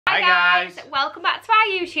Hi guys, welcome back to our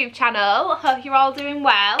YouTube channel. Hope you're all doing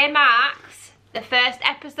well. It marks the first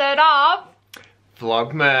episode of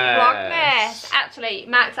VLOGMAS. Actually,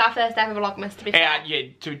 marks our first ever VLOGMAS, to be fair.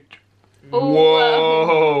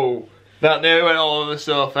 Whoa! That nearly went all over the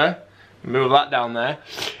sofa. Move that down there.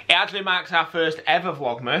 It actually marks our first ever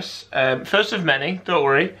VLOGMAS. First of many, don't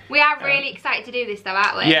worry. We are really excited to do this though,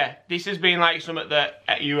 aren't we? Yeah, this has been like something that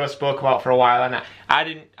you have spoke about for a while, and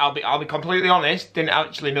I'll be completely honest, didn't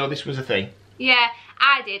actually know this was a thing. Yeah,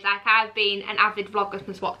 I did. Like, I've been an avid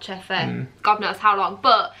VLOGMAS watcher for God knows how long.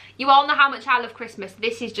 But you all know how much I love Christmas.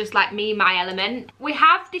 This is just like me, my element. We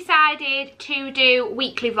have decided to do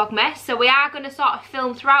weekly VLOGMAS. So we are going to sort of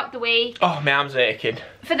film throughout the week. Oh, my arm's aching.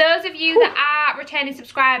 For those of you that are returning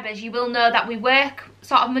subscribers, you will know that we work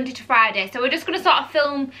sort of Monday to Friday. So we're just going to sort of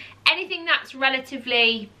film anything that's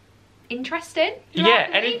relatively interesting. Yeah,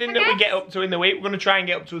 anything that we get up to in the week, we're going to try and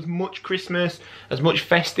get up to as much Christmas, as much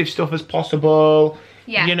festive stuff as possible.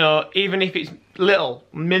 Yeah. You know, even if it's little,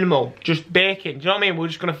 minimal, just baking. Do you know what I mean? We're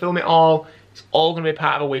just going to film it all. It's all going to be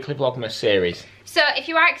part of a weekly VLOGMAS series. So if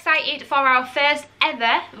you are excited for our first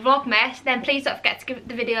ever VLOGMAS, then please don't forget to give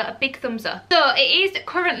the video a big thumbs up. So it is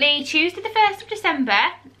currently Tuesday the 1st of December.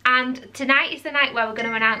 And tonight is the night where we're going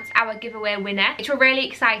to announce our giveaway winner, which we're really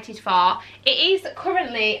excited for. It is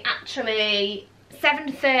currently actually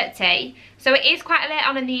 7:30, so it is quite late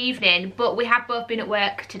on in the evening, but we have both been at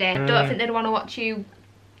work today. Don't think they'd want to watch you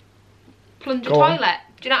plunge a toilet.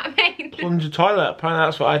 Do you know what I mean? Plunge a toilet? Apparently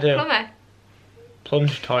that's what I do. Plumber.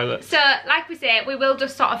 Plunge toilet. So, like we say, we will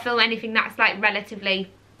just sort of film anything that's like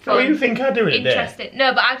relatively fun. Oh, you think I do it interesting.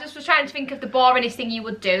 No, but I just was trying to think of the boringest thing you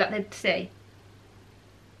would do that they'd see.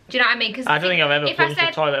 Do you know what I mean? Cause I don't think I've ever plunged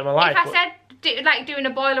a toilet in my life. If I said like doing a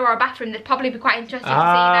boiler or a bathroom, they'd probably be quite interested to see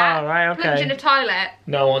that. Right, okay. Plunging a toilet.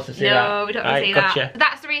 No one wants to see that. No, we don't want to see that.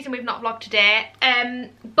 That's the reason we've not vlogged today.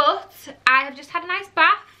 But I have just had a nice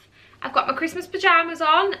bath. I've got my Christmas pyjamas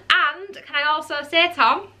on, and can I also say,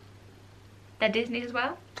 Tom, they're Disney as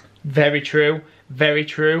well. Very true. Very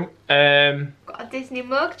true. Got a Disney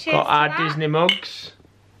mug. Cheers. Got our Disney mugs.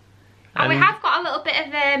 And we have got a little bit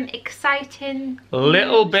of exciting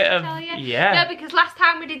yeah. No, because last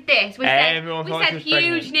time we did this, we said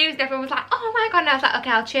huge news and everyone was like, oh my god, and I was like,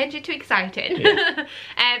 okay, I'll change it to exciting. Yeah.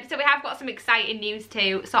 So we have got some exciting news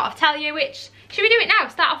to sort of tell you, which, should we do it now?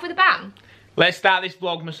 Start off with a bang? Let's start this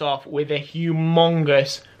VLOGMAS off with a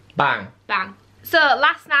humongous bang. Bang. So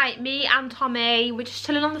last night, me and Tommy were just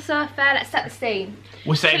chilling on the sofa. Let's set the scene.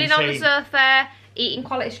 We're chilling on the sofa, eating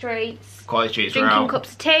quality streets. Drinking around.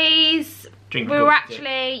 Cups of teas. We were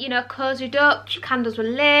actually, you know, cozied up, candles were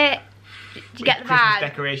lit. Did you get the vibe? Christmas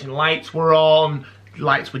decoration lights were on,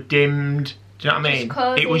 lights were dimmed. Do you know what I mean?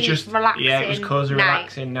 Cozy, it was just relaxing. Yeah, it was cozy,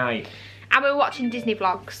 relaxing night. And we were watching Disney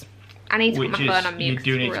vlogs. I need to put my phone on mute. You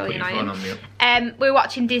do need to put your phone on mute. We were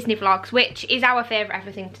watching Disney vlogs, which is our favourite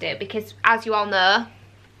ever thing to do because, as you all know,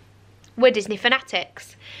 we're Disney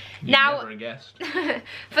fanatics. Never have guessed.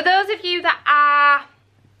 For those of you that are,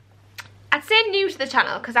 I'd say new to the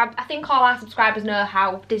channel, because I think all our subscribers know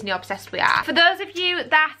how Disney obsessed we are. For those of you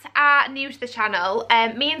that are new to the channel,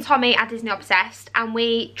 me and Tommy are Disney obsessed, and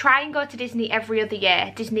we try and go to Disney every other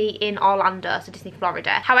year. Disney in Orlando, so Disney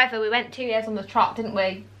Florida. However, we went 2 years on the trot, didn't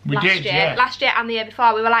we? Last year. Yeah. Last year and the year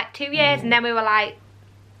before. We were like 2 years, and then we were like,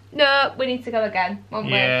 no, we need to go again, won't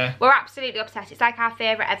we? We're absolutely obsessed. It's like our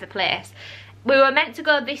favourite ever place. We were meant to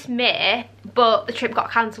go this May, but the trip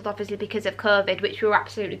got cancelled obviously because of COVID, which we were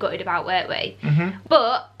absolutely gutted about, weren't we?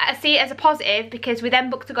 But I see it as a positive because we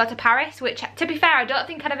then booked to go to Paris, which, to be fair, I don't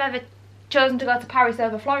think I'd have ever chosen to go to Paris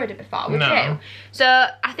over Florida before, would you? So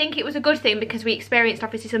I think it was a good thing because we experienced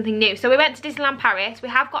obviously something new. So we went to Disneyland Paris. We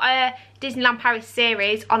have got a Disneyland Paris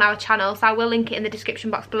series on our channel, so I will link it in the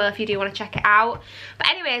description box below if you do want to check it out. But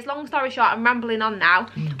anyways, long story short, I'm rambling on now.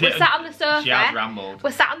 We're sat on the sofa. She has rambled.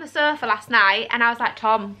 We're sat on the sofa last night and I was like,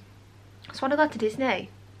 Tom, I just want to go to Disney.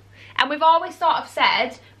 And we've always sort of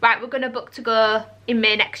said, right, we're going to book to go in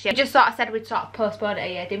May next year. We just sort of said we'd sort of postpone it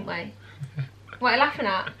a year, didn't we? What are you laughing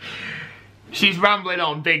at? She's rambling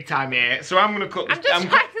on big time here, so I'm gonna cut this. I'm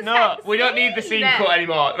just trying to No, we don't need the scene cut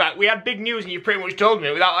anymore. Right, we had big news and you pretty much told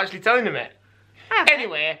me without actually telling them it.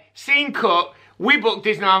 Anyway, scene cut. We booked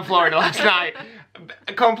Disneyland Florida last night.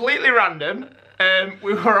 Completely random.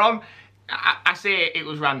 We were on. I say it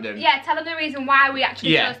was random. Yeah, tell them the reason why we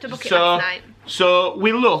actually chose to book it last night. So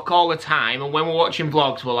we look all the time, and when we're watching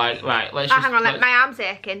vlogs, we're like, right, let's just... hang on, my arm's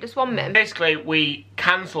aching, just 1 minute. Basically, we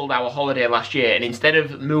cancelled our holiday last year, and instead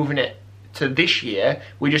of moving it to this year,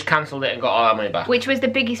 we just cancelled it and got all our money back. Which was the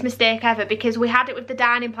biggest mistake ever, because we had it with the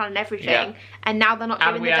dining plan and everything, and now they're not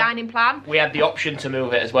doing the dining plan. We had the option to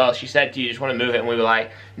move it as well. She said, do you just want to move it? And we were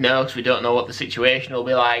like, no, because we don't know what the situation will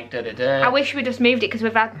be like, da da da. I wish we just moved it because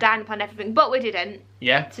we've had the dining plan and everything, but we didn't.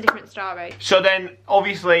 Yeah. It's a different story. So then,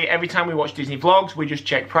 obviously, every time we watch Disney vlogs, we just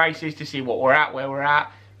check prices to see what we're at, where we're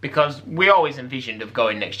at, because we always envisioned of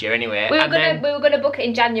going next year anyway. We were gonna book it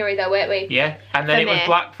in January though, weren't we? Yeah, and then it was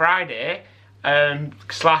Black Friday /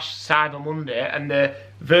 Cyber Monday, and the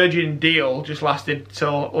Virgin deal just lasted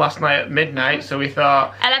till last night at midnight. So we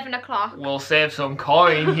thought 11 o'clock. We'll save some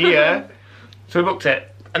coin here. So we booked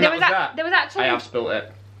it, and that was that. There was actually. I have spilt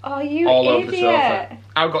it. Oh, you all idiot. over the sofa.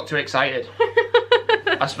 I got too excited.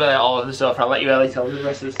 I spilled it all over the sofa. I'll let you early tell the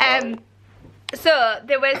rest of the story. So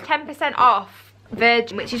there was 10% off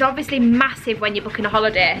Virgin, which is obviously massive when you're booking a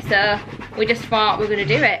holiday, so we just thought we were going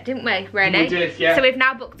to do it, didn't we, really? We did, yeah. So we've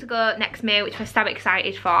now booked to go next May, which we're so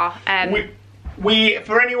excited for. We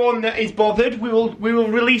for anyone that is bothered, we will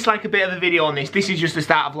release like a bit of a video on this. This is just the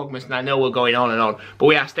start of Vlogmas, and I know we're going on and on, but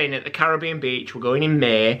we are staying at the Caribbean beach. We're going in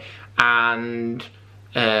May, and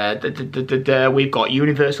we've got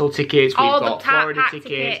Universal tickets, we've got Florida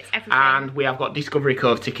tickets, and we have got Discovery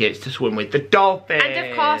Cove tickets to swim with the dolphins. And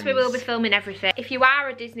of course we will be filming everything. If you are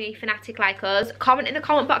a Disney fanatic like us, comment in the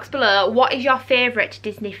comment box below, what is your favourite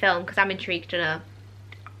Disney film? Because I'm intrigued to know.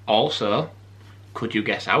 Also, could you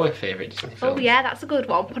guess our favourite Disney film? Oh yeah, that's a good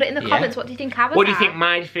one. Put it in the comments, what do you think ours What do you think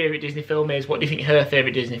my favourite Disney film is? What do you think her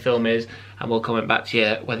favourite Disney film is? And we'll comment back to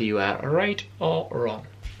you whether you are right or wrong.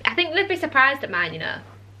 I think they'd be surprised at mine, you know.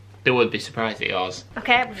 They would be surprised at yours.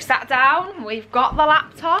 Okay, we've sat down, we've got the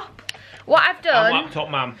laptop. What I've done laptop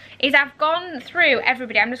man. Is I've gone through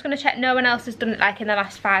everybody. I'm just going to check no one else has done it like in the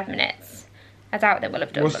last 5 minutes. I doubt they will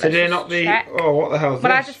have done. Was today not the... Check. Oh, what the hell is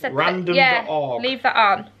this? I just said random.org. Yeah, leave that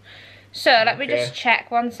on. So, let me just check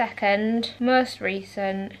 1 second. Most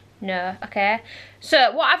recent. No, okay.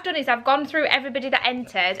 So, what I've done is I've gone through everybody that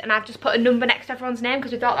entered and I've just put a number next to everyone's name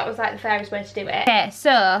because we thought that was like the fairest way to do it. Okay,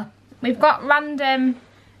 so, we've got random.org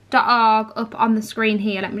up on the screen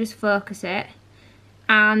here. Let me just focus it.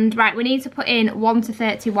 And, right, we need to put in 1 to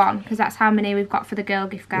 31 because that's how many we've got for the girl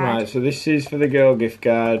gift card. Right, so this is for the girl gift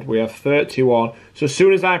card. We have 31. So, as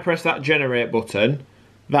soon as I press that generate button,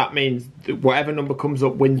 that means that whatever number comes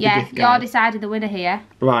up wins the gift card. Yeah, you're decided the winner here.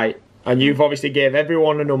 Right. And you've obviously gave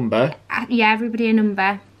everyone a number. Yeah, everybody a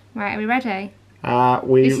number. Right, are we ready? Are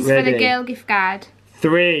we ready? This is for the girl gift card.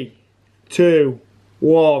 3, 2,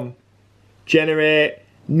 1. Generate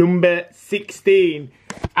number 16.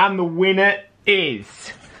 And the winner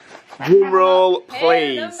is... Drum roll,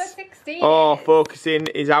 please. Number 16. Oh, focusing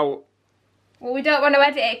is out. Well, we don't want to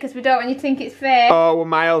edit it because we don't want you to think it's fake. Oh, we're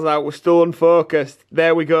miles out. We're still unfocused.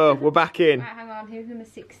 There we go. We're back in. Right, hang on. Who's number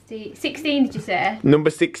 16? 16, did you say?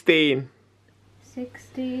 Number 16.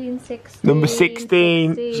 16. Number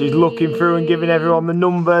 16. She's looking through and giving everyone the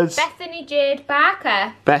numbers. Bethany Jade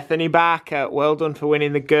Barker. Bethany Barker. Well done for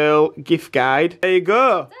winning the girl gift guide. There you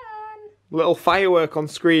go. Done. Little firework on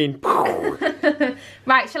screen.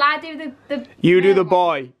 Right, shall I do the You do the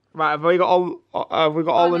boy. Right, have we got all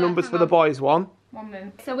the numbers for the boys one? 1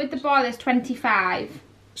 minute. So with the boy there's 25.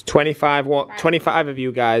 It's 25 what? Right. 25 of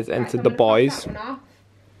you guys entered the boys.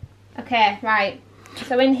 Okay, right.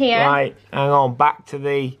 So in here. Right, hang on, back to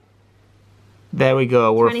the... There we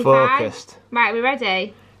go, we're 25. Focused. Right, we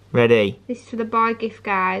ready? Ready. This is for the boy gift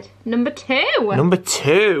guide. Number 2. Number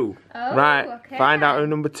 2. Oh, right, okay. Find out who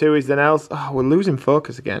number 2 is then else. Oh, we're losing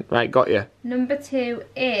focus again. Right, got you. Number 2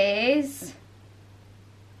 is...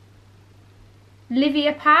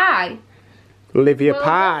 Livia Pie. Livia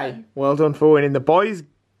Pie. Well done for winning the boys'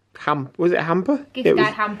 was it hamper? Gift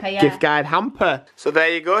guide hamper, yeah. Gift guide hamper. So there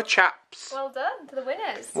you go, chaps. Well done to the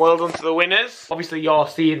winners. Well done to the winners. Obviously you're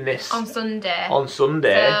seeing this on Sunday. On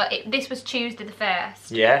Sunday. So this was Tuesday the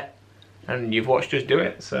 1st. Yeah. And you've watched us do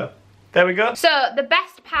it, so there we go. So the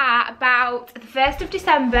best part about the 1st of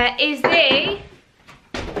December is the...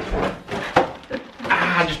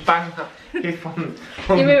 I just banged that.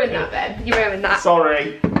 You ruined that, Ben. You ruined that.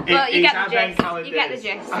 Sorry. Well, you get the gist. You get the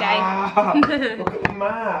gist, ah, look at the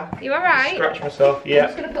mark. You alright? Scratch myself, yeah. I'm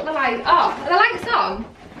just going to put the lights... Oh, are the lights on?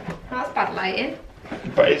 That's bad lighting.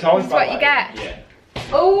 But it's always That's what lighting. You get.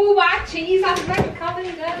 Yeah. Oh, white cheese and red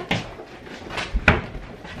colander.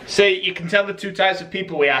 See, you can tell the two types of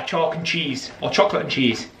people we are, chalk and cheese. Or chocolate and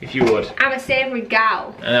cheese, if you would. I'm a savoury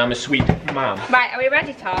gal. And I'm a sweet man. Right, are we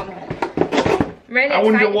ready, Tom? Really I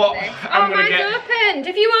wonder what I'm gonna get. Mine's opened.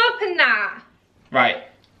 Have you opened that? Right.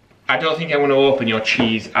 I don't think I'm going to open your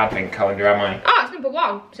cheese advent calendar, am I? Oh, it's number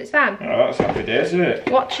 1, so it's fine. Oh, that's happy days, isn't it?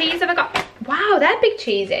 What cheese have I got? Wow, they're big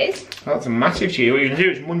cheeses. That's a massive cheese. What you can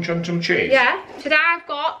do is munch on some cheese. Yeah. Today I've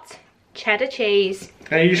got cheddar cheese.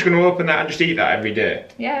 And you're just going to open that and just eat that every day?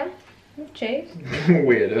 Yeah. Cheese.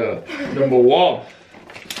 Weirdo. Number 1.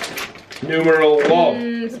 Numeral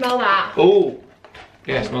 1. Smell that. Oh.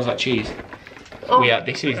 Yeah, it smells like cheese. Oh. Yeah,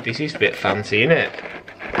 this is a bit fancy, isn't it?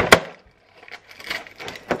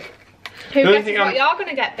 Who guesses what you're going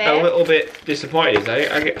to get, babe? A little bit disappointed is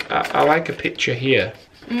I like a picture here.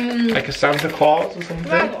 Like a Santa Claus or something.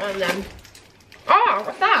 I've got one of them. Oh,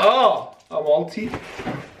 what's that? Oh, a Malty.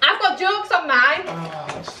 I've got jokes on mine. Oh,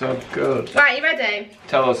 that's so good. Right, you ready?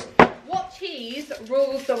 Tell us. What cheese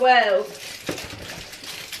rules the world?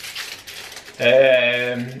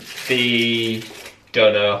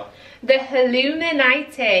 Don't know. The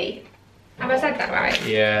Illuminati. Have I said that right?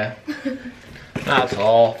 Yeah. That's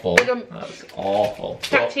awful. That's awful.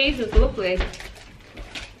 That cheese was lovely.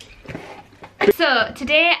 So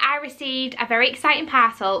today I received a very exciting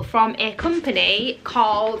parcel from a company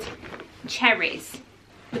called Cherryz.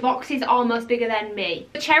 The box is almost bigger than me.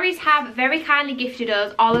 Cherryz have very kindly gifted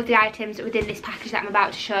us all of the items within this package that I'm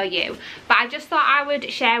about to show you. But I just thought I would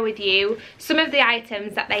share with you some of the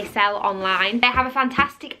items that they sell online. They have a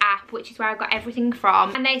fantastic app, which is where I got everything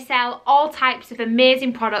from. And they sell all types of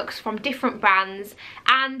amazing products from different brands.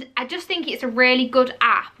 And I just think it's a really good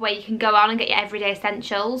app where you can go on and get your everyday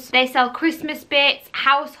essentials. They sell Christmas bits,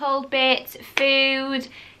 household bits, food,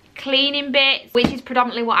 cleaning bits, which is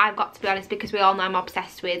predominantly what I've got, to be honest, because we all know I'm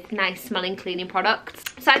obsessed with nice smelling cleaning products.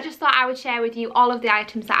 So I just thought I would share with you all of the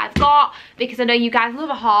items that I've got, because I know you guys love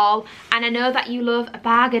a haul and I know that you love a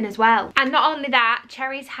bargain as well. And not only that,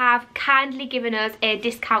 Cherryz have kindly given us a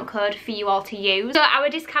discount code for you all to use. So our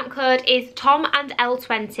discount code is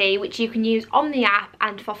TOM&EL20, which you can use on the app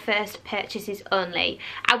and for first purchases only.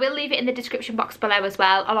 I will leave it in the description box below as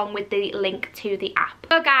well, along with the link to the app.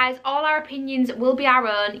 So guys, all our opinions will be our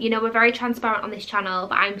own. You know, we're very transparent on this channel,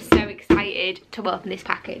 but I'm so excited to open this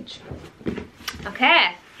package.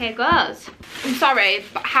 Okay, here goes. I'm sorry,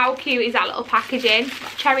 but how cute is that little packaging?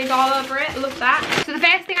 Got cherries all over it, love that. So the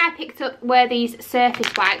first thing I picked up were these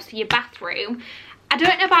surface wipes for your bathroom. I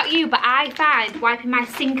don't know about you, but I find wiping my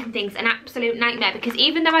sink and things an absolute nightmare, because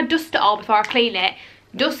even though I dust it all before I clean it,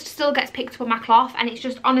 dust still gets picked up on my cloth, and it's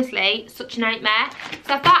just honestly such a nightmare.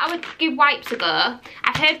 So I thought I would give wipes a go.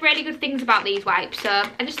 I've heard really good things about these wipes, so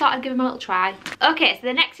I just thought I'd give them a little try. Okay, so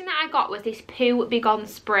the next thing that I got was this Poo Be Gone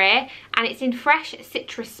spray, and it's in fresh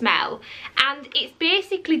citrus smell, and it's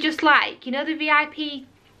basically just like, you know, the VIP,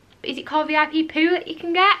 is it called VIP poo that you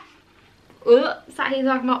can get? Sat here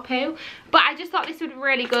talking about poo. But I just thought this would be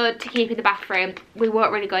really good to keep in the bathroom. We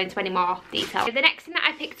won't really go into any more detail. The next thing that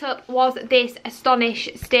I picked up was this Astonish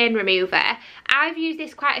stain remover. I've used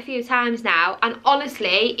this quite a few times now, and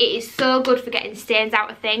honestly it is so good for getting stains out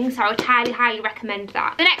of things, so I would highly recommend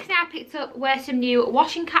that. The next thing I picked up were some new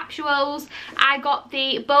washing capsules. I got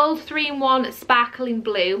the Bold 3-in-1 Sparkling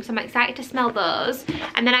Blue, so I'm excited to smell those.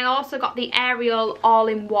 And then I also got the Ariel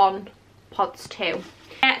All-in-One pods too.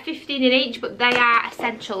 15 in each, but they are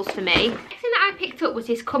essentials for me. The next thing that I picked up was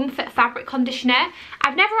this Comfort fabric conditioner.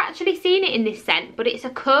 I've never actually seen it in this scent, but it's a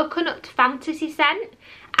coconut fantasy scent,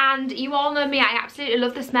 and you all know me, I absolutely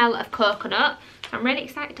love the smell of coconut, so I'm really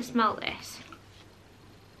excited to smell this.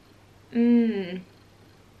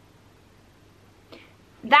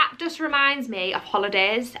 That just reminds me of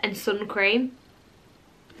holidays and sun cream.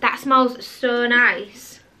 That smells so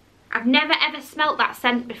nice. I've never ever smelt that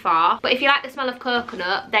scent before, but if you like the smell of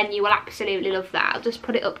coconut, then you will absolutely love that. I'll just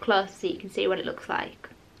put it up close so you can see what it looks like.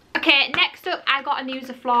 Okay, next up I got a new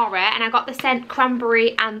Flora, and I got the scent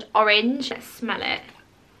Cranberry and Orange. Let's smell it.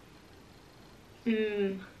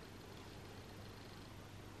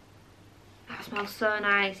 That smells so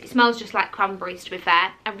nice. It smells just like cranberries, to be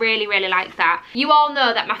fair. I really like that. You all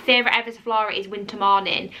know that my favourite ever Flora is Winter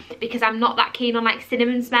Morning, because I'm not that keen on like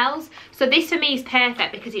cinnamon smells. So this for me is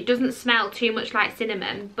perfect because it doesn't smell too much like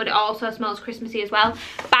cinnamon, but it also smells Christmassy as well.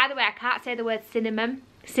 By the way, I can't say the word cinnamon.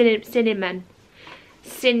 Cinnamon.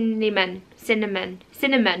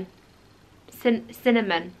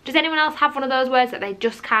 Does anyone else have one of those words that they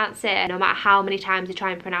just can't say, no matter how many times they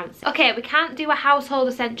try and pronounce it? Okay, we can't do a household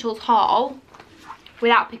essentials haul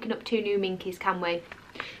without picking up two new Minkies, can we?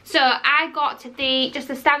 So I got just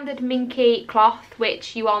the standard Minky cloth,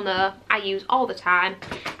 which you all know I use all the time.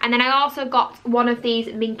 And then I also got one of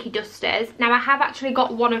these Minky dusters. Now I have actually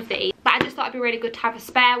got one of these, but I just thought it'd be really good to have a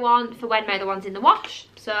spare one for when my other one's in the wash.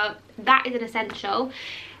 So that is an essential.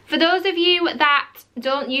 For those of you that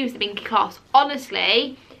don't use the Minky cloths,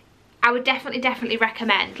 honestly, I would definitely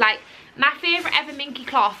recommend. Like, my favourite ever Minky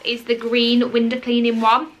cloth is the green window cleaning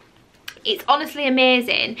one. It's honestly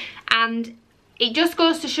amazing, and it just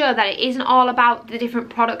goes to show that it isn't all about the different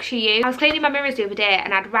products you use. I was cleaning my mirrors the other day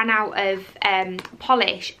and I'd ran out of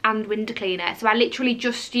polish and window cleaner, so I literally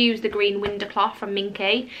just used the green window cloth from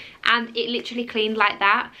Minky and it literally cleaned like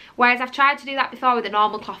that, whereas I've tried to do that before with a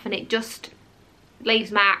normal cloth and it just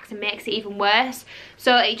leaves marks and makes it even worse.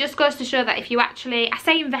 So it just goes to show that if you actually, I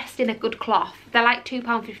say invest in a good cloth, they're like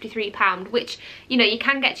 £2.50, £3, which, you know, you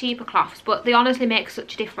can get cheaper cloths, but they honestly make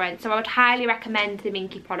such a difference. So I would highly recommend the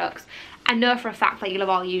Minky products. I know for a fact that you'll have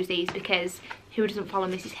all used these because who doesn't follow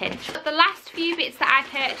Mrs. Hinch? But the last few bits that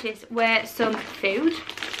I purchased were some food.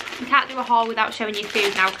 We can't do a haul without showing you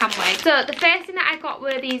food now, can we? So the first thing that I got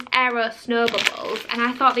were these Aero snow bubbles, and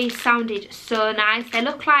I thought these sounded so nice. They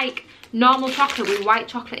look like normal chocolate with white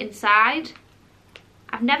chocolate inside.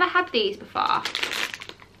 I've never had these before,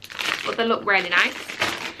 but they look really nice.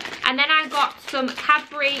 And then I got some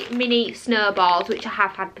Cadbury mini snowballs, which I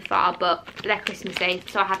have had before, but they're Christmassy,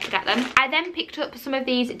 so I had to get them. I then picked up some of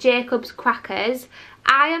these Jacob's crackers.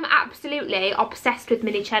 I am absolutely obsessed with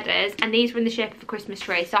mini cheddars, and these were in the shape of a Christmas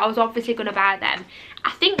tree, so I was obviously going to buy them.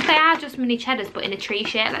 I think they are just mini cheddars, but in a tree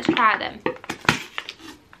shape. Let's try them.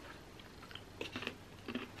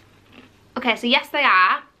 Okay, so yes they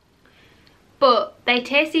are, but they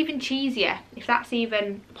taste even cheesier, if that's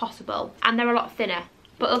even possible, and they're a lot thinner,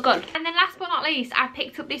 but they're good. And then last but not least, I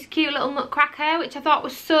picked up this cute little nutcracker, which I thought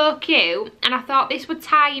was so cute, and I thought this would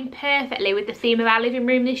tie in perfectly with the theme of our living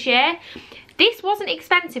room this year. This wasn't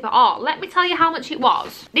expensive at all. Let me tell you how much it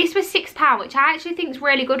was. This was £6, which I actually think is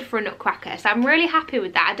really good for a nutcracker, so I'm really happy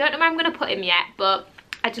with that. I don't know where I'm going to put him yet, but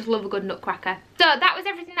I just love a good nutcracker. So that was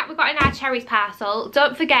everything that we got in our Cherryz parcel.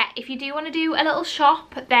 Don't forget, if you do want to do a little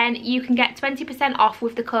shop, then you can get 20% off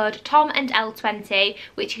with the code TOM&EL20,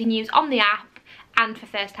 which you can use on the app and for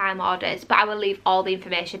first time orders, but I will leave all the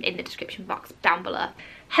information in the description box down below.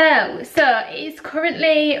 Hello, so it's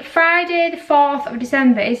currently Friday the 4th of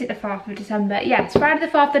December. Is it the 4th of December? Yes, Friday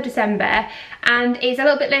the 4th of December, and it's a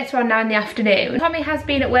little bit later on now in the afternoon. Tommy has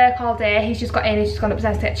been at work all day. He's just got in, he's just gone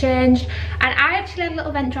upstairs to get changed, and I actually had a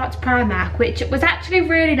little venture out to Primark, which was actually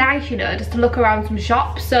really nice, you know, just to look around some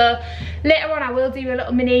shops. So later on I will do a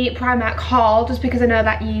little mini Primark haul, just because I know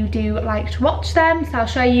that you do like to watch them, so I'll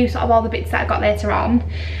show you sort of all the bits that I got later on.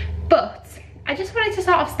 But I just wanted to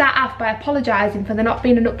sort of start off by apologising for there not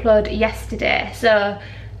being an upload yesterday, so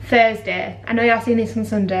Thursday. I know you're seeing this on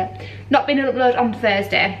Sunday. Not being an upload on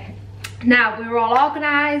Thursday. Now, we were all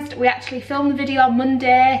organised. We actually filmed the video on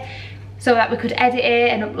Monday so that we could edit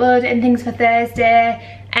it and upload it and things for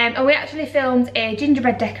Thursday. And we actually filmed a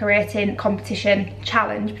gingerbread decorating competition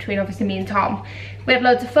challenge between obviously me and Tom. We had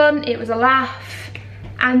loads of fun, it was a laugh.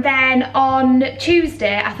 And then on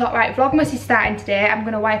Tuesday, I thought, right, Vlogmas is starting today. I'm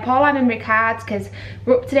going to wipe all our memory cards because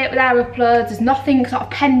we're up to date with our uploads. There's nothing sort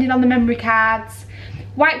of pending on the memory cards.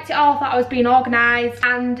 Wiped it all, thought I was being organised,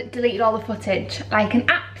 and deleted all the footage like an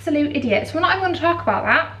absolute idiot. So we're not even going to talk about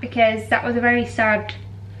that because that was a very sad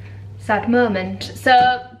moment.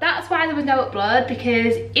 So that's why there was no upload,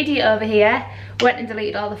 because idiot over here went and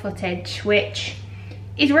deleted all the footage, which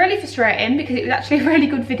is really frustrating because it was actually a really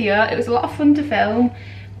good video. It was a lot of fun to film,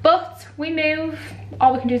 but we move,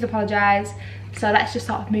 all we can do is apologise, so let's just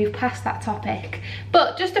sort of move past that topic.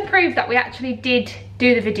 But just to prove that we actually did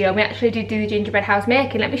do the video, we actually did do the gingerbread house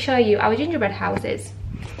making, let me show you our gingerbread houses.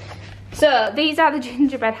 So these are the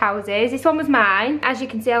gingerbread houses. This one was mine. As you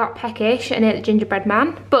can see, I got peckish and ate the gingerbread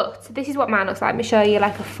man, but this is what mine looks like. Let me show you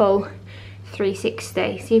like a full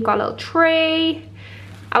 360. So you've got a little tree.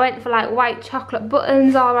 I went for like white chocolate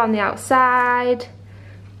buttons all around the outside.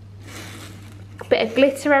 A bit of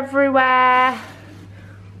glitter everywhere.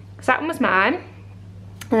 So that one was mine.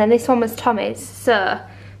 And then this one was Tommy's. So,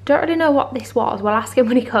 don't really know what this was. We'll ask him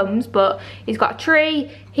when he comes, but he's got a tree.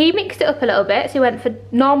 He mixed it up a little bit. So he went for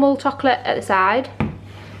normal chocolate at the side.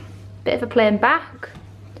 Bit of a plain back.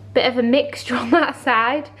 Bit of a mixture on that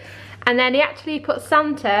side. And then he actually put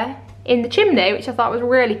Santa in the chimney, which I thought was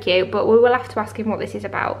really cute, but we will have to ask him what this is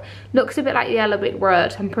about. Looks a bit like the Yellow Brick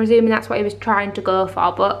Road. I'm presuming that's what he was trying to go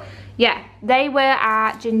for, but yeah, they were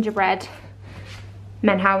our gingerbread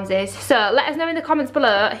men houses. So let us know in the comments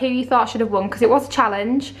below who you thought should have won, because it was a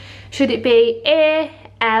challenge. Should it be A,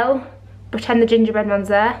 L, pretend the gingerbread man's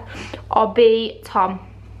there, or B, Tom?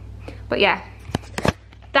 But yeah,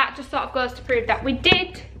 that just sort of goes to prove that we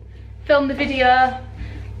did film the video,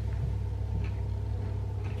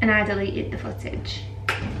 and I deleted the footage,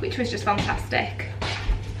 which was just fantastic.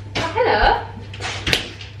 Oh, hello.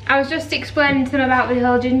 I was just explaining to them about the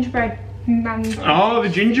whole gingerbread man. Oh, the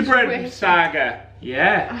gingerbread saga.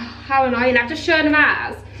 Yeah. Oh, how annoying. I've just shown them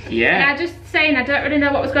ours. Yeah. And I just saying I don't really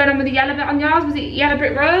know what was going on with the yellow bit on yours. Was it Yellow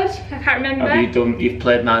Brick Road? I can't remember. Have you done, you've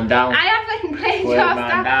played man down? I have Plain toast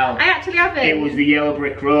down. I actually haven't. It was the yellow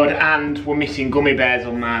brick road, and we're missing gummy bears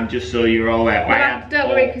on mine, just so you're all aware. Well, don't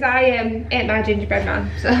worry, because I ate my gingerbread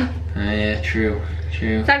man, so. Yeah, true.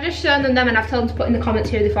 So I've just shown them and I've told them to put in the comments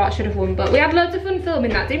who they thought should have won. But we had loads of fun filming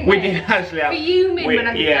that, didn't we? We did actually have. Fuming when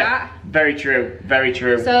I did that. Very true, very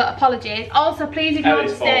true. So apologies. Also, please ignore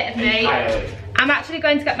the state of me. I'm actually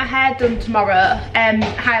going to get my hair done tomorrow,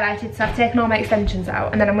 highlighted, so I've taken all my extensions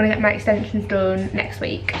out, and then I'm going to get my extensions done next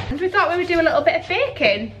week. And we thought we would do a little bit of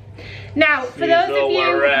baking. Now, for those of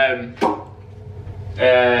you...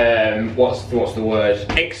 what's the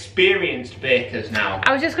word? Experienced bakers now.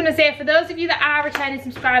 I was just going to say, for those of you that are returning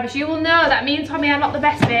subscribers, you will know that me and Tommy are not the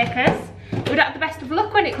best bakers. We don't have the best of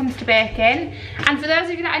luck when it comes to baking. And for those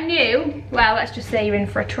of you that are new, well, let's just say you're in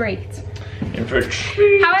for a treat.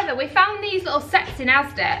 However, we found these little sets in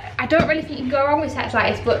Asda. I don't really think you can go wrong with sets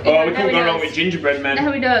like this, but we couldn't go wrong with gingerbread men.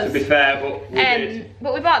 No, we don't. To be fair, but we did.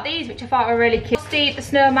 But we bought these, which I thought were really cute. Steve the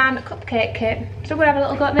Snowman cupcake kit. So we'll have a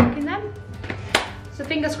little go at making them. So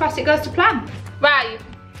fingers crossed it goes to plan. Right,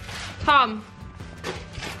 Tom.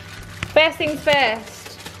 First things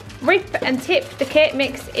first. Rip and tip the cake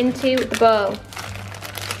mix into the bowl.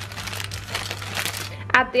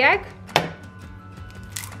 Add the egg.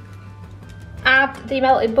 Add the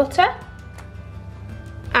melted butter.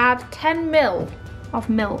 Add 10 ml of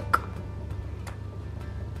milk.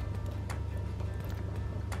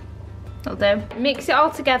 That'll do. Mix it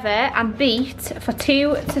all together and beat for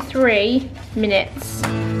 2 to 3 minutes.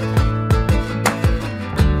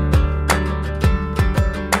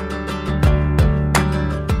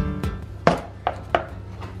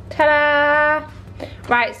 Ta-da!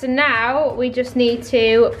 Right, so now we just need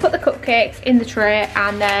to put the cupcakes in the tray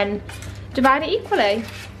and then divide it equally.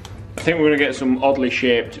 I think we're going to get some oddly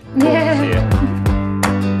shaped buns here.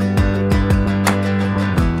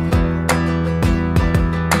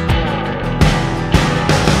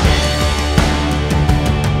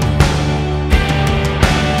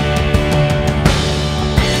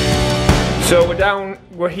 So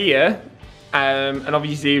we're here, and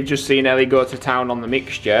obviously you've just seen Ellie go to town on the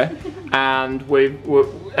mixture, and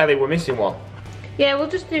Ellie, we're missing one. Yeah, we'll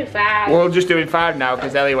just do 5. We're just doing 5 now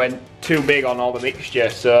because Ellie went too big on all the mixture,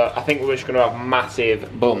 so I think we're just going to have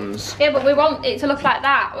massive buns. Yeah, but we want it to look like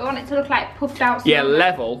that. We want it to look like puffed out. Yeah,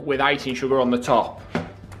 level with icing sugar on the top.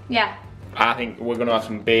 Yeah. I think we're going to have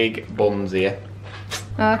some big buns here.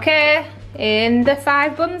 Okay, in the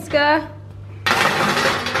 5 buns go.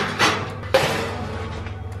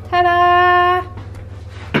 Ta-da!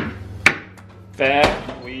 There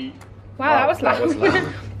Wow, that was loud.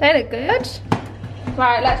 They look good.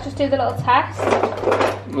 Right, let's just do the little test.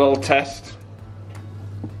 Little test.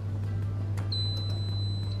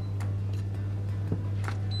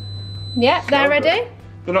 Yeah, they're ready.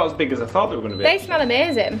 They're not as big as I thought they were going to be. They smell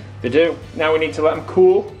amazing. They do. Now we need to let them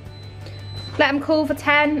cool. Let them cool for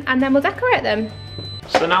 10 and then we'll decorate them.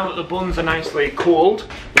 So now that the buns are nicely cooled,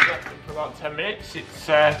 we've left them for about 10 minutes, it's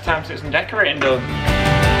time to get some decorating done.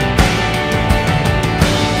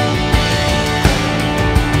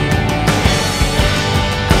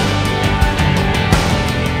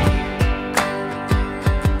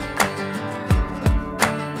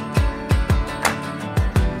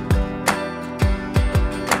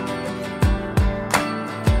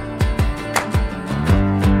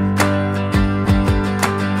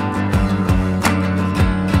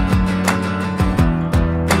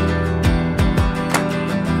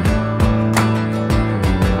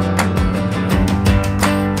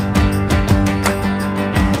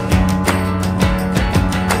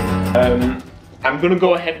 I'm going to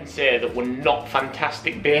go ahead and say that we're not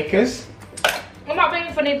fantastic bakers. I'm not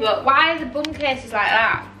being funny, but why are the bun cases like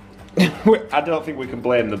that? I don't think we can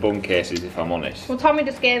blame the bun cases, if I'm honest. Well, Tommy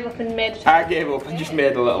just gave up and made... I gave up and just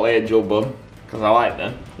made a little angel bun, because I like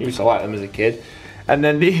them. I used to like them as a kid. And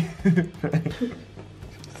then the...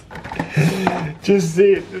 just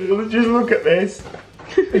look at this.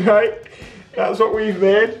 Right? That's what we've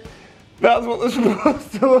made. That's what they're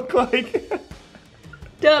supposed to look like.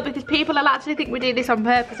 Don't, because people will actually think we do this on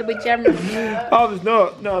purpose and we generally don't. Oh, there's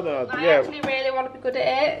no. I actually really want to be good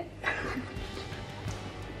at it.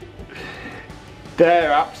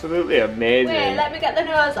 They're absolutely amazing. Wait, let me get the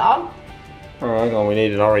nose on. Oh, hang on, we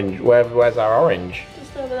need an orange. Where's our orange?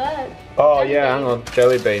 Just over there. Oh, yeah, hang on.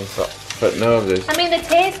 Jelly beans for noses. I mean, they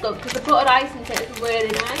taste good because they put an icing to it. It's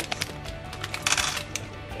really nice.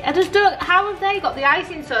 I just don't. How have they got the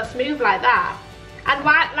icing so smooth like that? And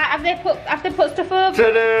why? Like, have they put stuff over?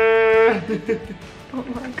 Ta-da! Oh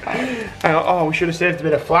my god. Oh, we should have saved a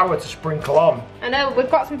bit of flour to sprinkle on. I know, we've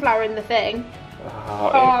got some flour in the thing.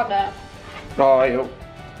 Oh, no. Oh,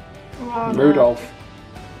 Oh, Rudolph.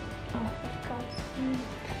 No.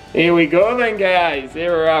 Here we go then, guys.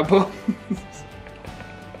 Here are our buns.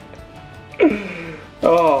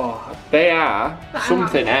 Oh, they are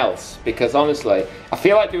something else, because honestly, I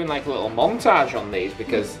feel like doing like a little montage on these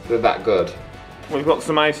because they're that good. We've got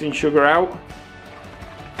some icing sugar out.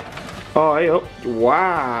 Oh, hey up.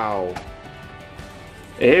 Wow.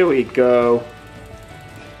 Here we go.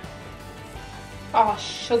 Oh,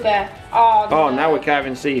 sugar. Oh, no. Oh, now we can't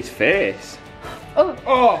even see his face. Oh.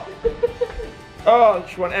 Oh. Oh, it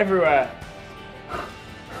just went everywhere.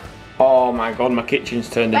 Oh my god, my kitchen's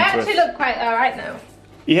turned into a... They actually look quite alright now.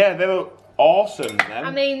 Yeah, they look awesome then.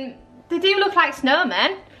 I mean, they do look like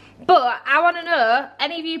snowmen, but I want to know,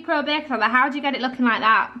 any of you pro bakers out there, how do you get it looking like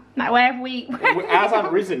that? Like wherever we... Ours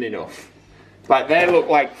haven't risen enough. Like, they look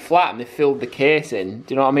like flat and they filled the case in.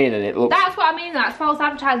 Do you know what I mean? And it looks... That's what I mean, that's false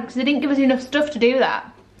advertising, because they didn't give us enough stuff to do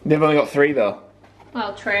that. They've only got 3 though.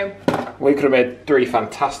 Well, true. We could have made 3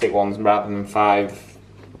 fantastic ones rather than 5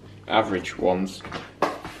 average ones.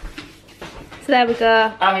 So there we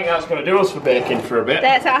go. I think that's going to do us for baking for a bit.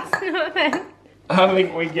 Let's ask. You know what I mean? I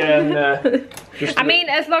think we can just... I mean,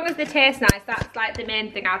 as long as they taste nice, that's like the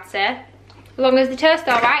main thing I'd say. As long as they taste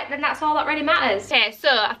alright, then that's all that really matters. Okay, so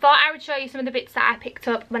I thought I would show you some of the bits that I picked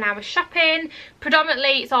up when I was shopping.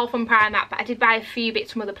 Predominantly, it's all from Primark, but I did buy a few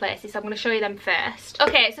bits from other places, so I'm going to show you them first.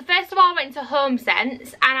 Okay, so first of all, I went into Home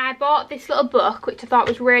Sense, and I bought this little book, which I thought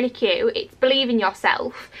was really cute. It's Believe in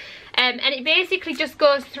Yourself. And it basically just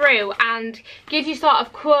goes through and gives you sort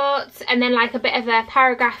of quotes and then like a bit of a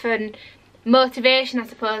paragraph and motivation, I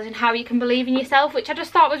suppose, and how you can believe in yourself, which I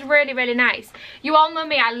just thought was really, really nice. You all know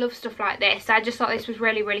me, I love stuff like this, so I just thought this was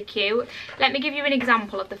really, really cute. Let me give you an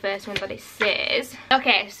example of the first one that it says.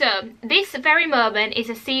 Okay, so this very moment is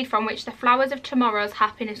a seed from which the flowers of tomorrow's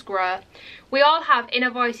happiness grow. We all have inner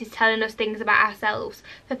voices telling us things about ourselves.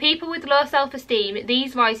 For people with low self-esteem,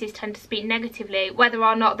 these voices tend to speak negatively, whether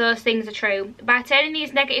or not those things are true. By turning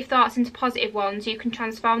these negative thoughts into positive ones, you can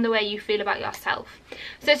transform the way you feel about yourself.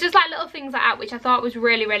 So it's just like little things like that, which I thought was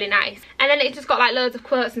really, really nice. And then it's just got like loads of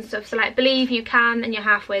quotes and stuff. So like, believe you can and you're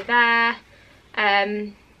halfway there.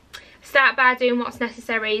 Start by doing what's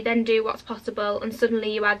necessary, then do what's possible, and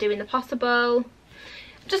suddenly you are doing the possible.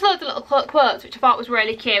 Just loads of little quotes, which I thought was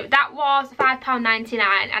really cute. That was £5.99,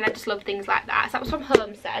 and I just love things like that. So that was from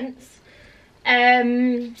Home Sense.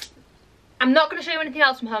 I'm not going to show you anything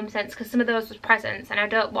else from Home Sense because some of those was presents, and I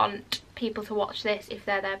don't want people to watch this if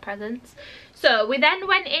they're their presents. So we then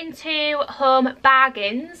went into Home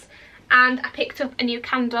Bargains, and I picked up a new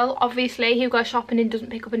candle. Obviously, who goes shopping and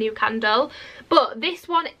doesn't pick up a new candle? But this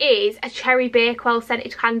one is a Cherry Bakewell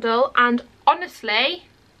scented candle, and honestly,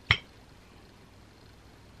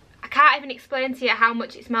 I can't even explain to you how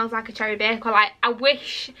much it smells like a Cherry Bakewell. Like, I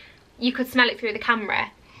wish you could smell it through the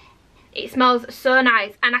camera. It smells so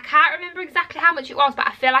nice, and I can't remember exactly how much it was, but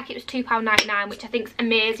I feel like it was £2.99, which I think is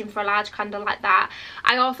amazing for a large candle like that.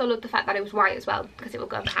 I also love the fact that it was white as well, because it will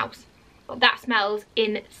go in the house. But that smells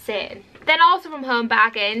insane. Then also from Home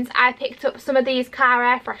Bargains, I picked up some of these car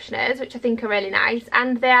air fresheners, which I think are really nice,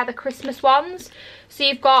 and they are the Christmas ones. So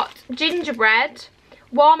you've got gingerbread,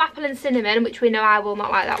 warm apple and cinnamon, which we know I will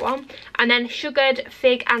not like that one, and then sugared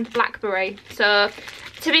fig and blackberry. So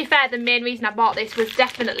to be fair, the main reason I bought this was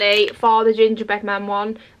definitely for the gingerbread man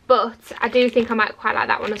one, but I do think I might quite like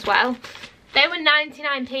that one as well. They were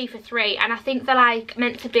 99p for 3, and I think they're like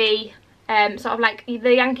meant to be sort of like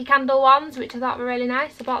the Yankee Candle ones, which I thought were really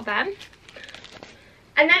nice. I bought them.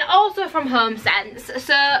 And then also from Home Sense,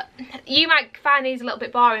 so you might find these a little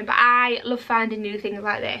bit boring, but I love finding new things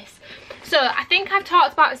like this. So I think I've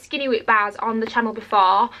talked about Skinny Whip bars on the channel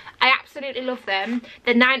before. I absolutely love them.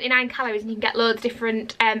 They're 99 calories and you can get loads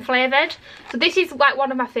different flavoured. So this is like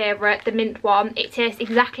one of my favourite, the mint one. It tastes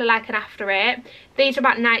exactly like an After Eight. These are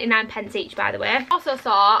about 99p each, by the way. I also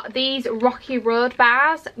saw these Rocky Road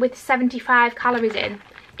bars with 75 calories in.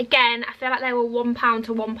 Again, I feel like they were £1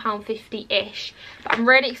 to £1.50-ish. But I'm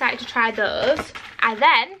really excited to try those. I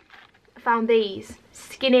then found these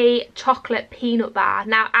Skinny Chocolate Peanut Bar.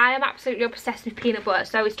 Now, I am absolutely obsessed with peanut butter,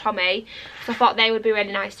 so is Tommy. So I thought they would be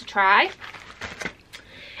really nice to try.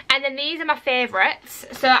 And then these are my favourites.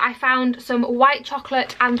 So I found some white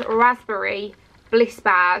chocolate and raspberry Bliss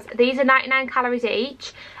bars. These are 99 calories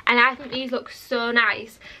each, and I think these look so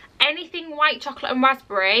nice. Anything white chocolate and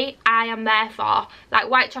raspberry, I am there for. Like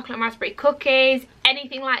white chocolate and raspberry cookies,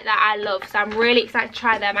 anything like that I love. So I'm really excited to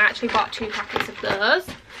try them. I actually bought 2 packets of those.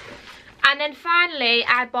 And then finally,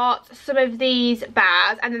 I bought some of these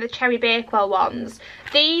bars, and then the Cherry Bakewell ones.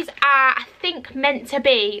 These are, I think, meant to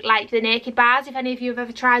be like the Naked bars, if any of you have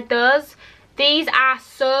ever tried those. These are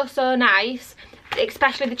so, so nice.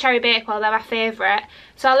 especially the cherry bakewell, they're my favourite.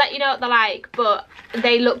 So I'll let you know what they're like, but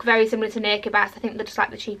they look very similar to Naked Bass. I think they're just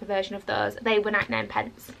like the cheaper version of those. They were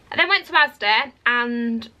 99p. I then went to Asda,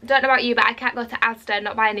 and don't know about you, but I can't go to Asda and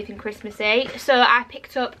not buy anything Christmassy. So I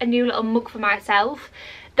picked up a new little mug for myself.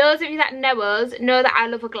 Those of you that know us know that I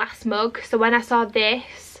love a glass mug. So when I saw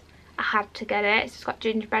this, I had to get it. It's just got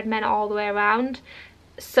gingerbread men all the way around.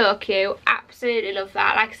 So cute. Absolutely love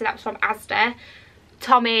that. Like I said, that was from Asda.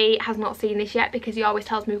 Tommy has not seen this yet because he always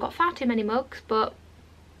tells me we've got far too many mugs, but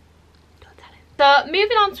don't tell him. So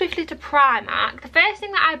moving on swiftly to Primark, the first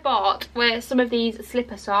thing that I bought were some of these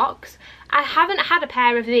slipper socks. I haven't had a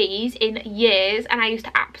pair of these in years and I used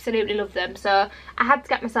to absolutely love them, so I had to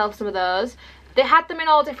get myself some of those. They had them in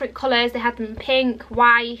all different colours. They had them in pink,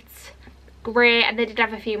 white, grey, and they did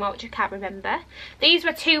have a few more which I can't remember. These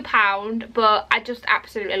were £2, but I just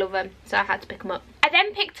absolutely love them, so I had to pick them up. I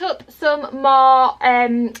then picked up some more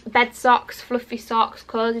bed socks, fluffy socks,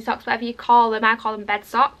 cosy socks, whatever you call them. I call them bed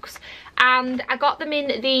socks. And I got them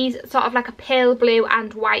in these sort of like a pale blue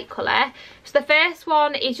and white colour. So the first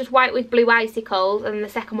one is just white with blue icicles, and the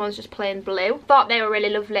second one's just plain blue. Thought they were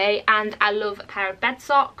really lovely, and I love a pair of bed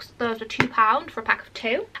socks. Those were £2 for a pack of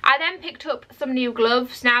 2. I then picked up some new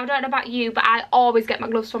gloves. Now I don't know about you, but I always get my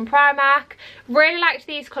gloves from Primark. Really liked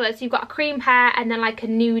these colours. So you've got a cream pair and then like a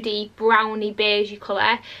nudie, browny, beigey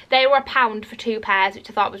colour. They were £1 for 2 pairs,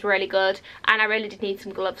 which I thought was really good. And I really did need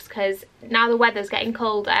some gloves because now the weather's getting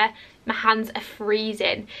colder. My hands are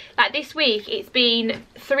freezing. Like this week it's been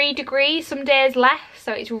 3 degrees, some days less,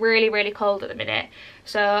 so it's really cold at the minute,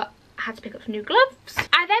 so I had to pick up some new gloves.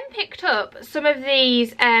 I then picked up some of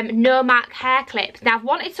these no mark hair clips. Now I've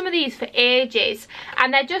wanted some of these for ages,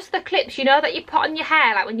 and they're just the clips, you know, that you put on your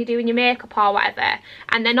hair like when you're doing your makeup or whatever,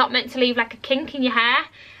 and they're not meant to leave like a kink in your hair.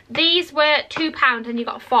 These were £2 and you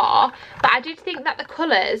got 4, but I did think that the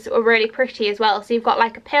colours were really pretty as well. So you've got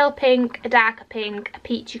like a pale pink, a darker pink, a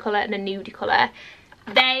peachy colour and a nudie colour.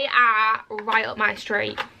 They are right up my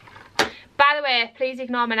street. By the way, please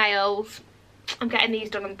ignore my nails. I'm getting these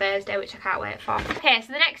done on Thursday, which I can't wait for. Okay,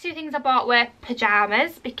 so the next 2 things I bought were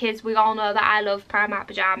pyjamas, because we all know that I love Primark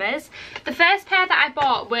pyjamas. The first pair that I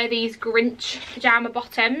bought were these Grinch pyjama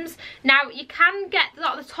bottoms. Now, you can get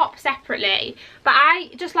the top separately, but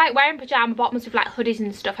I just like wearing pyjama bottoms with like hoodies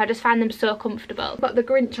and stuff. I just find them so comfortable. Got the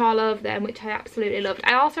Grinch all over them, which I absolutely loved.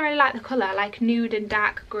 I also really like the colour, like nude and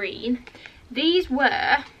dark green. These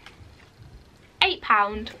were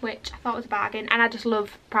 £8, which I thought was a bargain, and I just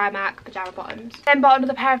love Primark pyjama bottoms. Then bought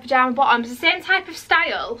another pair of pyjama bottoms, the same type of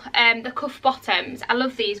style, the cuff bottoms. I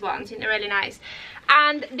love these ones, I think they're really nice.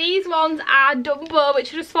 And these ones are Dumbo,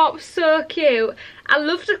 which I just thought was so cute. I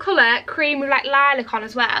love the colour, cream with like lilac on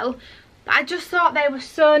as well, but I just thought they were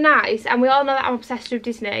so nice, and we all know that I'm obsessed with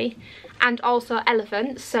Disney and also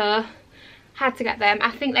elephants, so had to get them. I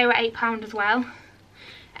think they were £8 as well.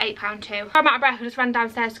 £8 too. I'm out of breath, I just ran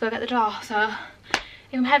downstairs to go get the door, so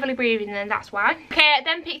if I'm heavily breathing then that's why. Okay, I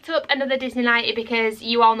then picked up another Disney nightie because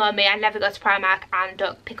you all know me, I never go to Primark and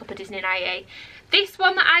don't pick up a Disney nightie. This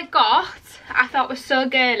one that I got, I thought was so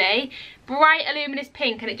girly. Bright luminous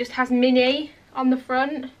pink, and it just has Minnie on the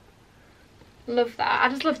front. Love that. I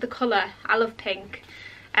just love the colour. I love pink.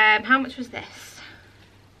 How much was this?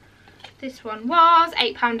 This one was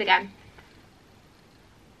 £8 again.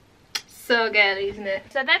 So girly, isn't it?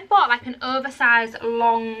 So I then bought like an oversized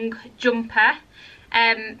long jumper,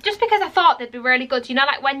 just because I thought they'd be really good. You know,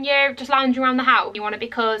 like when you're just lounging around the house, you want to be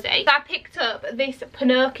cozy. So I picked up this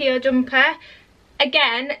Pinocchio jumper.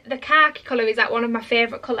 Again, the khaki colour is like one of my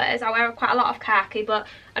favourite colours. I wear quite a lot of khaki, but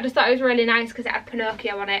I just thought it was really nice because it had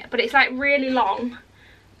Pinocchio on it. But it's like really long,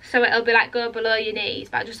 so it'll be like go below your knees,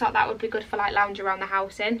 but I just thought that would be good for like lounging around the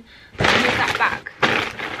house in. Move that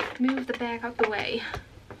back. Move the bag out the way.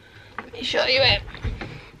 Let me show you it.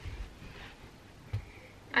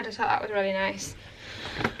 I just thought that was really nice.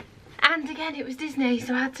 And again, it was Disney,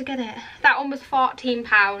 so I had to get it. That one was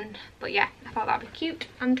 £14, but yeah, I thought that would be cute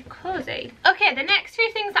and cosy. Okay, the next 2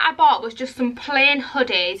 things that I bought was just some plain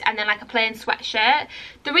hoodies and then like a plain sweatshirt.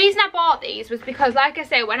 The reason I bought these was because, like I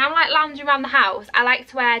say, when I'm like lounging around the house, I like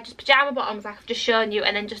to wear just pyjama bottoms like I've just shown you,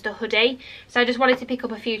 and then just a hoodie. So I just wanted to pick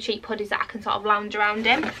up a few cheap hoodies that I can sort of lounge around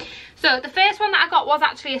in. So the first one that I got was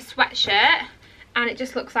actually a sweatshirt, and it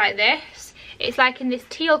just looks like this. It's like in this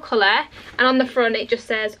teal colour, and on the front it just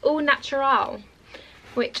says au natural,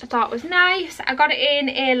 which I thought was nice. I got it in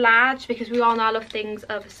a large because we all know I love things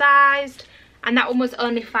oversized, and that one was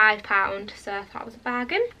only £5, so I thought it was a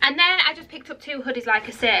bargain. And then I just picked up 2 hoodies, like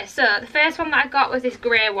I say. So the first one that I got was this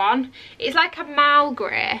grey one. It's like a marl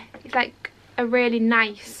grey. It's like a really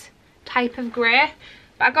nice type of grey,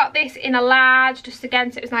 But I got this in a large, just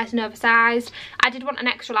again, so it was nice and oversized. I did want an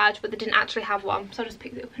extra large, but they didn't actually have one, so I just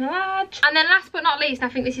picked it up in a large. And then last but not least, I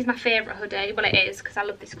think this is my favourite hoodie. Well, it is, because I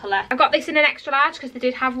love this colour. I got this in an extra large, because they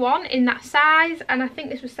did have one in that size, and I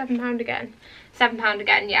think this was £7 again. £7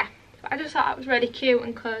 again, yeah. But I just thought that was really cute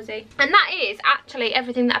and cosy. And that is actually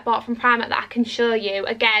everything that I bought from Primark that I can show you.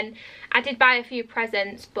 Again, I did buy a few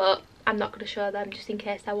presents, but I'm not going to show them just in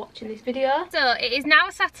case they're watching this video. So it is now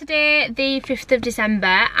Saturday the 5th of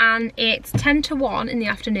December and it's 10 to 1 in the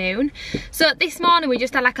afternoon. So this morning we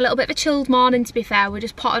just had like a little bit of a chilled morning, to be fair. We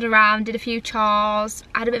just potted around, did a few chores.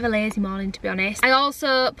 I had a bit of a lazy morning, to be honest. I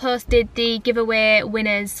also posted the giveaway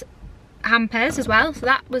winners hampers as well, so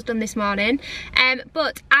that was done this morning.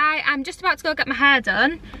 But I am just about to go get my hair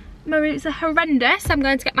done. My roots are horrendous. I'm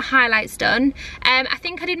going to get my highlights done. I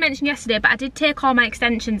think I did mention yesterday, but I did take all my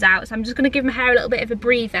extensions out, so I'm just going to give my hair a little bit of a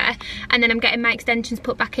breather, and then I'm getting my extensions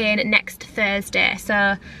put back in next Thursday.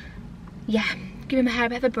 So yeah, giving my hair a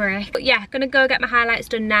bit of a break. But yeah, gonna go get my highlights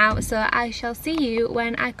done now, so I shall see you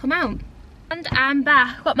when I come out. And I'm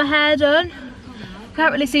back, got my hair done.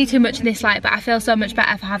 Can't really see too much in this light, but I feel so much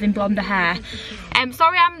better for having blonder hair.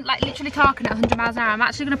 Sorry I'm like literally talking at 100 miles an hour. I'm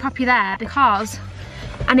actually going to pop you there because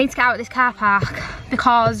I need to get out of this car park,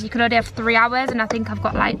 because you can only have 3 hours and I think I've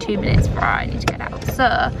got like 2 minutes before I need to get out. So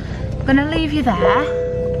I'm going to leave you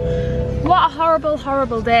there. What a horrible,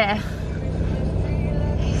 horrible day.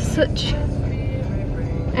 Such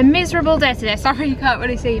a miserable day today. Sorry you can't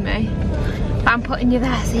really see me, but I'm putting you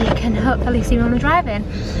there so you can hopefully see me when I'm driving.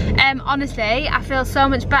 Honestly, I feel so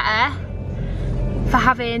much better for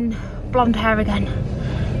having blonde hair again.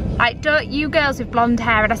 Like, don't you girls with blonde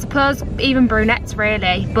hair, and I suppose even brunettes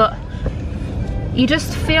really, but you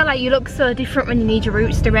just feel like you look so different when you need your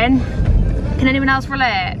roots doing. Can anyone else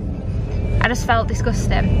relate? I just felt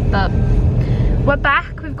disgusting, but we're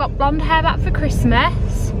back. We've got blonde hair back for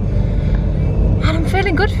Christmas. And I'm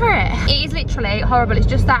feeling good for it. It is literally horrible. It's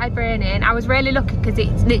just started raining. I was really lucky because it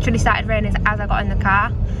literally started raining as I got in the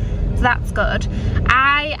car. So that's good.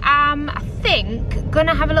 I am, I think,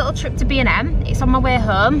 gonna have a little trip to B&M. It's on my way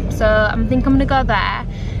home, so I think I'm gonna go there.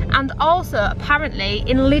 And also, apparently,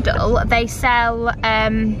 in Lidl, they sell,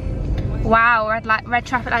 wow, red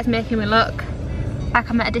traffic lights making me look like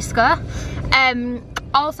I'm at a disco.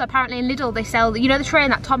 Also, apparently in Lidl, they sell, you know the train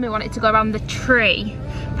that Tommy wanted to go around the tree?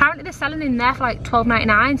 Apparently they're selling in there for like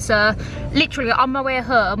 £12.99, so literally on my way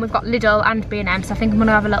home we've got Lidl and B&M, so I think I'm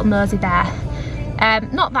gonna have a little nosy there.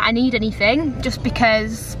 Not that I need anything, just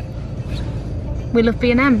because we love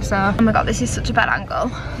B&M, so. Oh my god, this is such a bad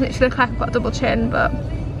angle. Literally look like I've got a double chin, but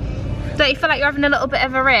don't you feel like you're having a little bit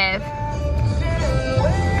of a rave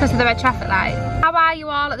because of the red traffic light? How are you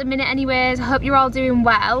all at the minute anyways? I hope you're all doing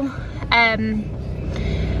well.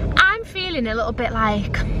 I'm feeling a little bit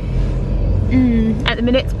like at the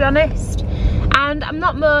minute, to be honest, and I'm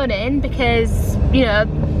not moaning because, you know,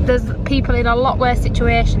 there's people in a lot worse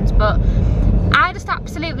situations, but I just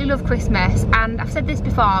absolutely love Christmas. And I've said this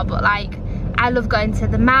before, but like, I love going to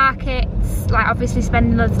the markets, like obviously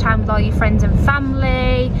spending loads of time with all your friends and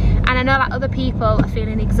family, and I know like other people are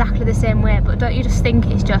feeling exactly the same way, but don't you just think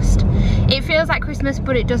it's just, it feels like Christmas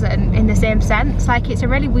but it doesn't in the same sense. Like, it's a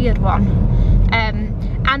really weird one.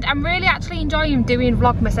 And I'm really actually enjoying doing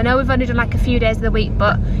Vlogmas. I know we've only done like a few days of the week,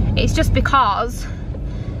 but it's just because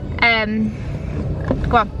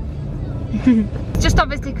go on. It's just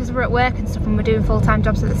obviously because we're at work and stuff and we're doing full-time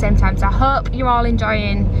jobs at the same time, so I hope you're all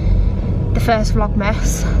enjoying the first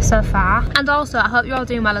Vlogmas so far. And also I hope you're all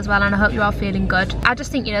doing well as well, and I hope you're all feeling good. I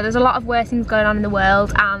just think, you know, there's a lot of worse things going on in the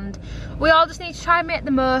world, and we all just need to try and make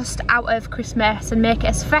the most out of Christmas and make it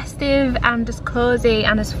as festive and as cosy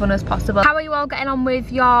and as fun as possible. How are you all getting on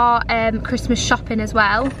with your Christmas shopping as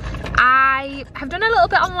well? I have done a little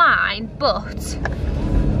bit online, but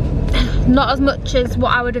not as much as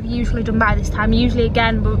what I would have usually done by this time. Usually,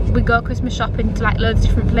 again, we go Christmas shopping to like loads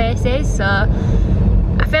of different places, so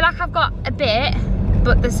I feel like I've got a bit,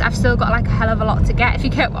 but I've still got like a hell of a lot to get, if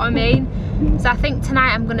you get what I mean. So I think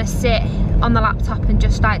tonight I'm gonna sit on the laptop and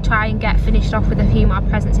just like try and get finished off with a few more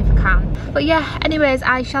presents if I can. But yeah, anyways,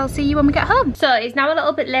 I shall see you when we get home. So it's now a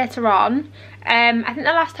little bit later on. I think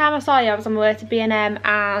the last time I saw you I was on my way to B&M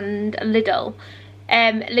and Lidl.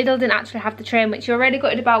 Lidl didn't actually have the train, which you were really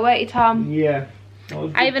gutted about, weren't you, Tom? Yeah.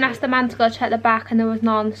 I even asked the man to go check the back and there was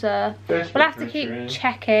none, so we'll have to keep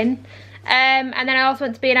checking. And then I also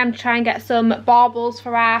went to B&M to try and get some baubles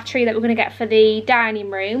for our tree that we're going to get for the dining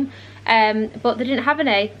room. But they didn't have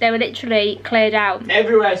any. They were literally cleared out.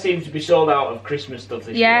 Everywhere seems to be sold out of Christmas stuff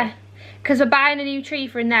this year. Yeah, because we're buying a new tree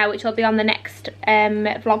for in there, which will be on the next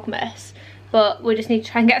Vlogmas. But we just need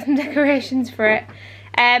to try and get some decorations for it.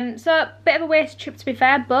 So bit of a wasted trip to be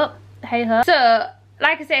fair, but hey ho. So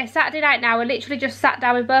like I say, Saturday night now, we literally just sat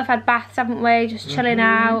down, we both had baths, haven't we, just chilling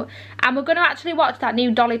out, and we're going to actually watch that new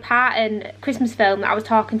Dolly Parton Christmas film that I was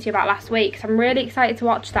talking to you about last week, so I'm really excited to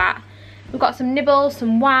watch that. We've got some nibbles,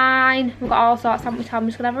 some wine, we've got all sorts, haven't we, Tom? We're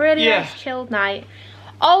just going to have a really nice chilled night.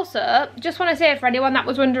 Also, just want to say for anyone that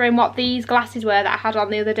was wondering what these glasses were that I had on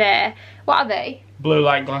the other day, what are they? Blue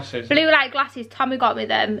light glasses. Blue light glasses, Tommy got me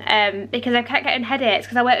them because I kept getting headaches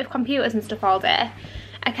because I work with computers and stuff all day.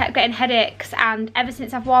 I kept getting headaches, and ever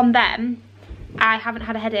since I've worn them, I haven't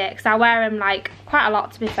had a headache. So I wear them like quite a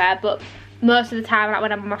lot to be fair, but most of the time like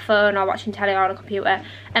when I'm on my phone or watching telly or on a computer.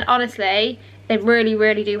 And honestly, they really,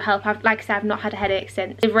 really do help. Like I said, I've not had a headache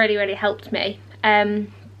since. They've really, really helped me.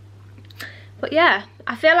 But yeah,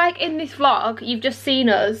 I feel like in this vlog, you've just seen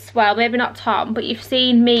us, well maybe not Tom, but you've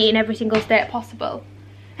seen me in every single state possible.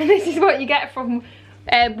 And this is what you get from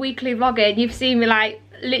weekly vlogging. You've seen me like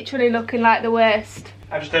literally looking like the worst.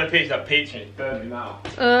 I just had a piece of that peach and it's burned me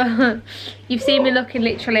now. You've seen me looking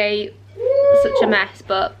literally such a mess,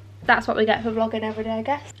 but that's what we get for vlogging every day, I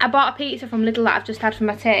guess. I bought a pizza from Lidl that I've just had for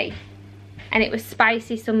my tea, and it was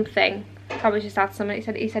spicy something. Probably just had some, and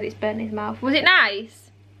he said it's burnt his mouth. Was it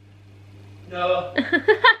nice? No.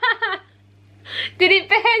 Did it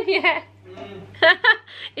burn you?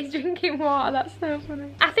 He's drinking water, that's so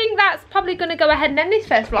funny. I think that's probably going to go ahead and end this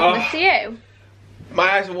first vlogmas to you.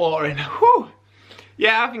 My eyes are watering. Whew.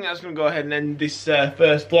 Yeah, I think that's going to go ahead and end this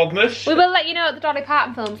first vlogmas. We will let you know what the Dolly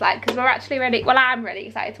Parton film's like, because we're actually really, well I'm really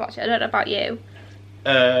excited to watch it. I don't know about you.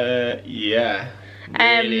 Yeah.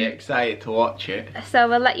 Really excited to watch it. So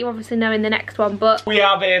we'll let you obviously know in the next one, but we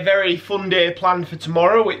have a very fun day planned for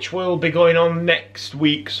tomorrow, which will be going on next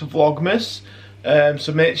week's vlogmas.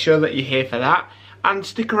 So make sure that you're here for that, and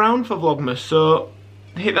stick around for vlogmas. So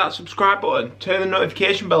hit that subscribe button, turn the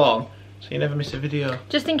notification bell on, so you never miss a video.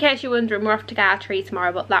 Just in case you're wondering, we're off to get our tree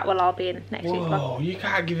tomorrow, but that will all be in next week's vlog. Whoa, you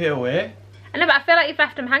can't give it away. I know, but I feel like you've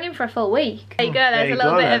left them hanging for a full week. There you go, there's a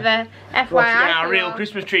little bit of a FYI. We're off to get our real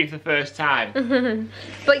Christmas tree for the first time.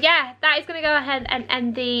 But yeah, that is going to go ahead and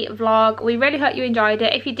end the vlog. We really hope you enjoyed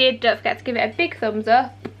it. If you did, don't forget to give it a big thumbs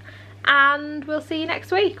up. And we'll see you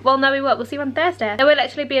next week. Well, no we won't, we'll see you on Thursday. There will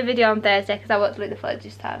actually be a video on Thursday because I won't delete the footage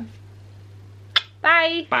this time.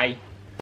 Bye. Bye.